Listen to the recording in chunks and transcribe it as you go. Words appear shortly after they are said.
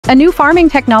A new farming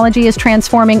technology is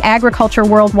transforming agriculture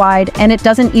worldwide, and it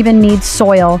doesn't even need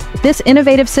soil. This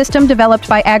innovative system developed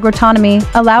by Agrotonomy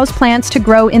allows plants to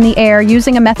grow in the air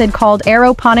using a method called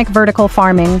aeroponic vertical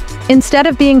farming. Instead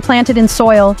of being planted in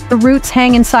soil, the roots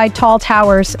hang inside tall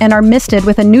towers and are misted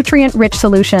with a nutrient-rich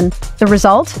solution. The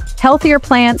result? Healthier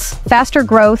plants, faster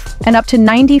growth, and up to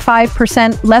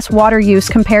 95% less water use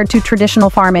compared to traditional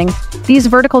farming. These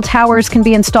vertical towers can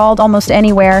be installed almost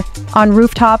anywhere, on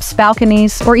rooftops,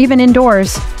 balconies, or even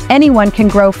indoors. Anyone can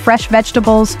grow fresh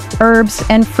vegetables, herbs,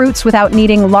 and fruits without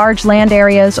needing large land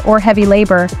areas or heavy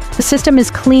labor. The system is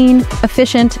clean,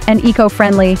 efficient, and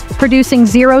eco-friendly, producing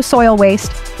zero soil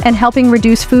waste and helping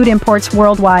reduce food imports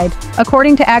worldwide.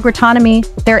 According to Agrotonomy,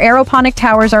 their aeroponic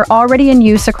towers are already in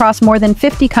use across more than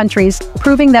 50 countries,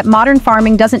 proving that modern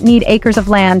farming doesn't need acres of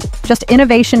land, just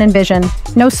innovation and vision.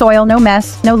 No soil, no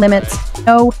mess, no limits.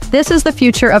 No, this is the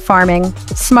future of farming.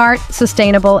 Smart,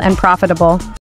 sustainable, and profitable.